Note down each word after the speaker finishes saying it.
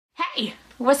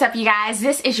What's up, you guys?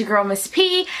 This is your girl, Miss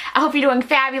P. I hope you're doing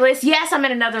fabulous. Yes, I'm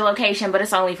in another location, but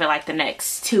it's only for like the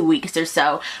next 2 weeks or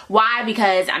so. Why?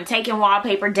 Because I'm taking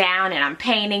wallpaper down and I'm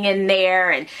painting in there,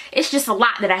 and it's just a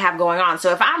lot that I have going on.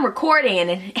 So if I'm recording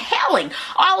and inhaling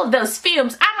all of those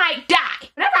fumes, I might die.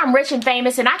 Whenever I'm rich and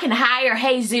famous and I can hire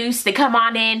Jesus to come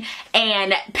on in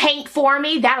and paint for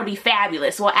me, that'll be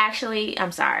fabulous. Well, actually,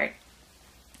 I'm sorry.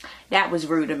 That was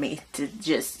rude of me to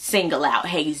just single out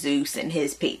Jesus and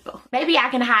his people. Maybe I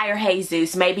can hire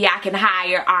Jesus. Maybe I can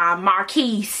hire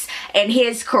Marquise and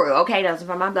his crew. Okay, those are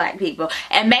for my black people.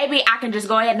 And maybe I can just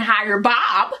go ahead and hire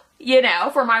Bob, you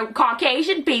know, for my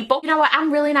Caucasian people. You know what? I'm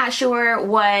really not sure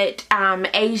what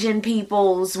Asian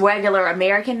people's regular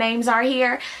American names are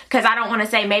here, because I don't want to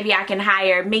say maybe I can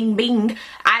hire Ming Bing.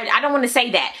 I don't want to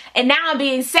say that. And now I'm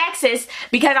being sexist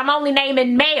because I'm only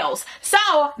naming males. So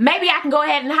maybe I can go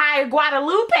ahead and hire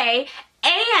Guadalupe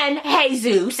and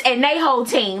Jesus and they whole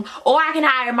team, or I can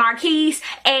hire Marquise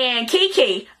and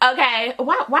Kiki. Okay,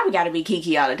 why we gotta be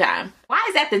Kiki all the time? Why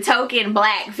is that the token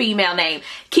black female name?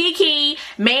 Kiki,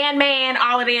 Man,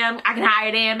 all of them, I can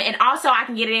hire them. And also I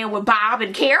can get it in with Bob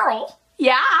and Carol.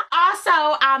 Yeah.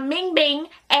 Also Ming Bing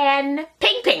and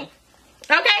Ping Ping.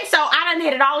 Okay, so I done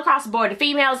hit it all across the board, the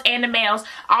females and the males,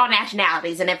 all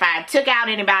nationalities, and if I took out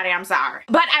anybody, I'm sorry.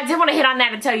 But I did want to hit on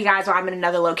that and tell you guys why I'm in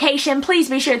another location. Please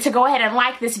be sure to go ahead and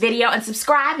like this video and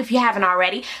subscribe if you haven't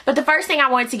already. But the first thing I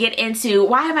wanted to get into,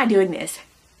 why am I doing this?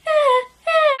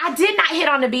 I did not hit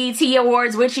on the BET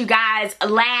Awards with you guys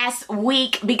last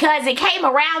week because it came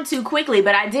around too quickly,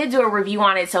 but I did do a review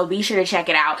on it, so be sure to check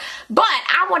it out. But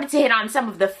I wanted to hit on some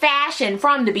of the fashion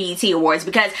from the BET Awards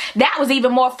because that was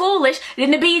even more foolish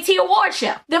than the BET Awards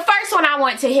show. The first one I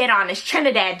want to hit on is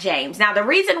Trinidad James. Now, the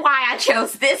reason why I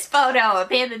chose this photo of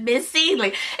him and Miss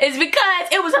Seeley is because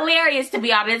it was hilarious to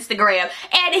be on Instagram,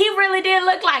 and he really did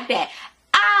look like that.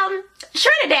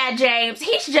 Trinidad James,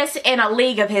 he's just in a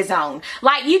league of his own.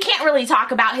 Like, you can't really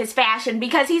talk about his fashion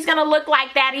because he's gonna look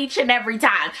like that each and every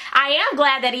time. I am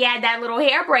glad that he had that little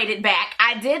hair braided back.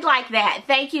 I did like that.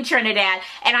 Thank you, Trinidad.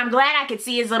 And I'm glad I could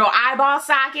see his little eyeball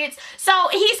sockets. So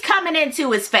he's coming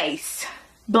into his face.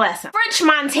 Bless him. French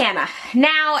Montana.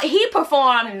 Now, he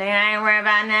performed, I ain't worried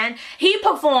about that. He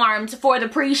performed for the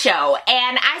pre-show,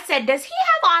 and I said, does he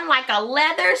have on like a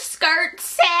leather skirt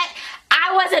set?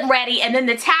 I wasn't ready, and then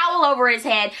the towel over his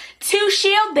head to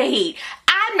shield the heat.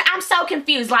 I'm so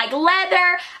confused. Like,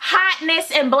 leather,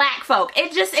 hotness, and black folk.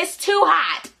 It's too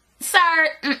hot.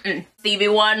 Sir, Stevie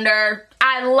Wonder.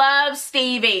 I love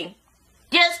Stevie.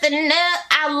 Just enough.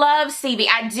 I love Stevie.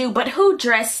 I do. But who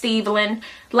dressed Steveland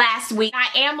last week?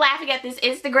 I am laughing at this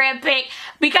Instagram pic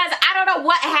because I don't know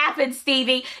what happened,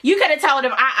 Stevie. You could have told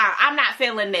him, I'm not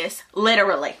feeling this.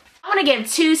 Literally. I want to give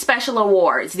 2 special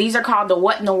awards. These are called the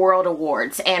What in the World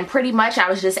Awards. And pretty much I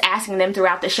was just asking them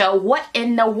throughout the show, what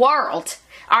in the world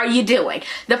are you doing?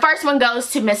 The first one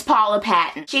goes to Miss Paula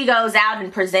Patton. She goes out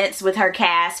and presents with her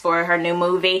cast for her new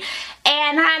movie.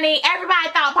 And honey, everybody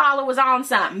thought Paula was on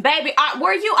something. Baby,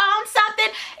 were you on something?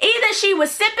 Either she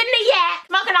was sipping the yak,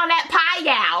 smoking on that pie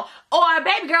yow, or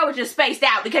baby girl was just spaced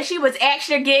out because she was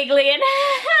extra giggly and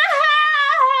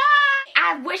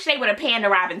I wish they would have panned to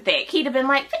Robin Thicke. He'd have been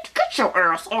like, get your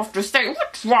ass off the stage.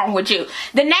 What's wrong with you?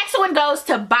 The next one goes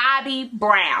to Bobby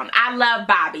Brown. I love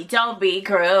Bobby. Don't be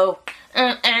cruel.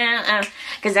 Cause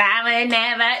I would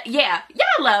never. Yeah,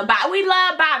 y'all love Bobby. We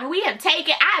love Bobby. I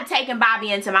have taken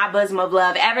Bobby into my bosom of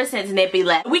love ever since Nippy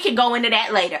left. We can go into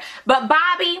that later. But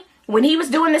Bobby, when he was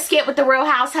doing the skit with the Real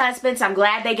House Husbands, I'm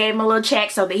glad they gave him a little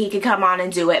check so that he could come on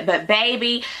and do it. But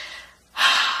baby,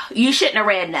 you shouldn't have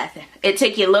read nothing. It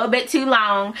took you a little bit too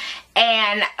long.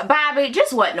 And Bobby,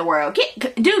 just what in the world?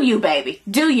 Do you, baby.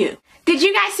 Do you. Did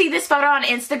you guys see this photo on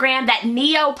Instagram that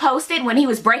Neo posted when he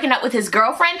was breaking up with his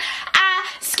girlfriend?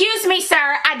 Excuse me,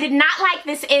 sir. I did not like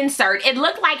this insert. It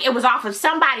looked like it was off of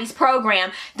somebody's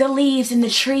program. The leaves and the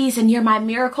trees and you're my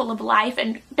miracle of life.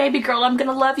 And baby girl, I'm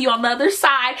gonna love you on the other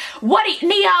side.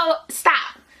 Neo,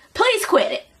 stop. Please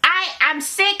quit it. I'm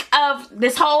sick of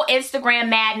this whole Instagram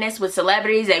madness with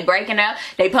celebrities. They breaking up,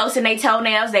 they posting their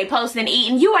toenails, they posting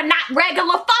eating. You are not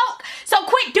regular folk, so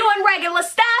quit doing regular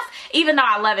stuff. Even though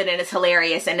I love it and it's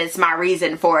hilarious and it's my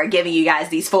reason for giving you guys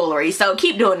these fooleries. So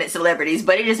keep doing it, celebrities,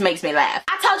 but it just makes me laugh.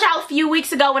 I told y'all a few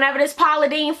weeks ago, whenever this Paula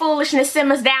Deen foolishness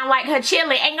simmers down like her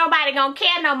chili, ain't nobody gonna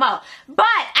care no more. But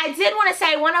I did want to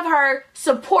say one of her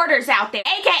supporters out there,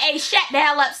 aka Shut the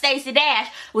Hell Up Stacey Dash,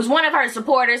 was one of her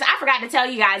supporters. I forgot to tell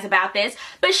you guys about this,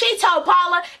 but she told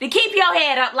Paula to keep your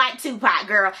head up like Tupac,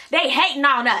 girl. They hating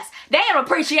on us. They don't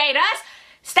appreciate us.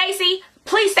 Stacey,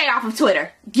 please stay off of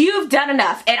Twitter. You've done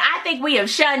enough, and I think we have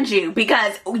shunned you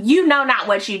because you know not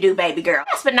what you do, baby girl.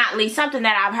 Last but not least, something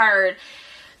that I've heard,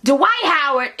 Dwight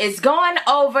Howard is going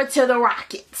over to the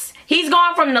Rockets. He's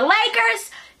going from the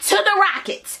Lakers to the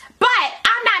Rockets. But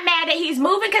I'm not mad that he's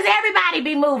moving because everybody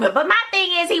be moving. But my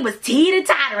thing is, he was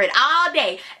teeter-tottering all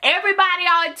day. Everybody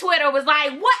on Twitter was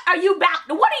like, what are you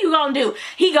gonna do?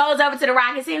 He goes over to the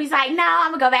Rockets and he's like, no,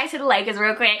 I'm gonna go back to the Lakers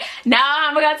real quick. No,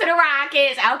 I'm gonna go to the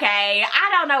Rockets. Okay, I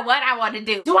don't know what I want to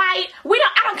do. Dwight,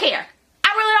 I don't care.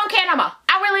 I really don't care no more.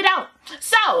 I really don't.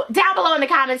 So, down below in the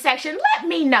comment section, let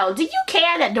me know. Do you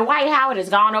care that Dwight Howard has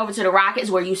gone over to the Rockets?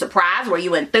 Were you surprised? Were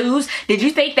you enthused? Did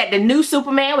you think that the new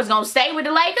Superman was going to stay with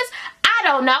the Lakers? I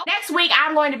don't know. Next week,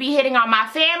 I'm going to be hitting on my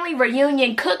family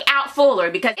reunion cookout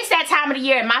foolery because it's that time of the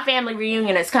year and my family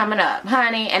reunion is coming up,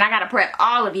 honey, and I got to prep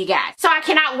all of you guys. So I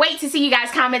cannot wait to see you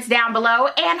guys' comments down below,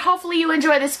 and hopefully you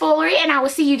enjoy this foolery, and I will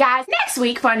see you guys next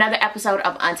week for another episode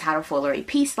of Untitled Foolery.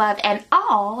 Peace, love, and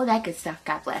all that good stuff.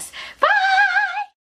 God bless. Bye!